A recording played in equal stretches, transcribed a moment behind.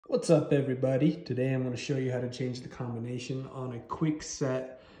What's up, everybody? Today I'm going to show you how to change the combination on a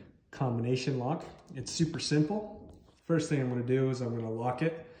kwikset combination lock. It's super simple. First thing I'm going to do is I'm going to lock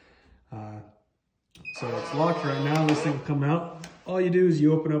it. So it's locked right now. This thing will come out. All you do is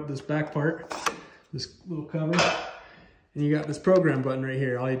you open up this back part, this little cover, and you got this program button right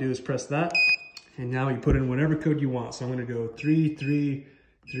here. All you do is press that, and now you put in whatever code you want. So I'm going to go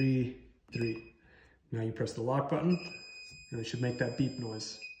 3333. Now you press the lock button, and it should make that beep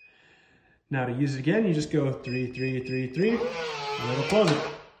noise. Now to use it again, you just go 3333, and it'll close it.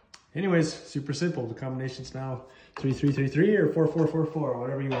 Anyways, super simple. The combination's now 3333 or 4444,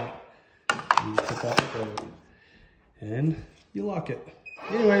 whatever you want. You just put that code, and you lock it.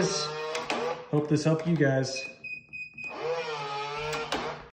 Anyways, hope this helped you guys.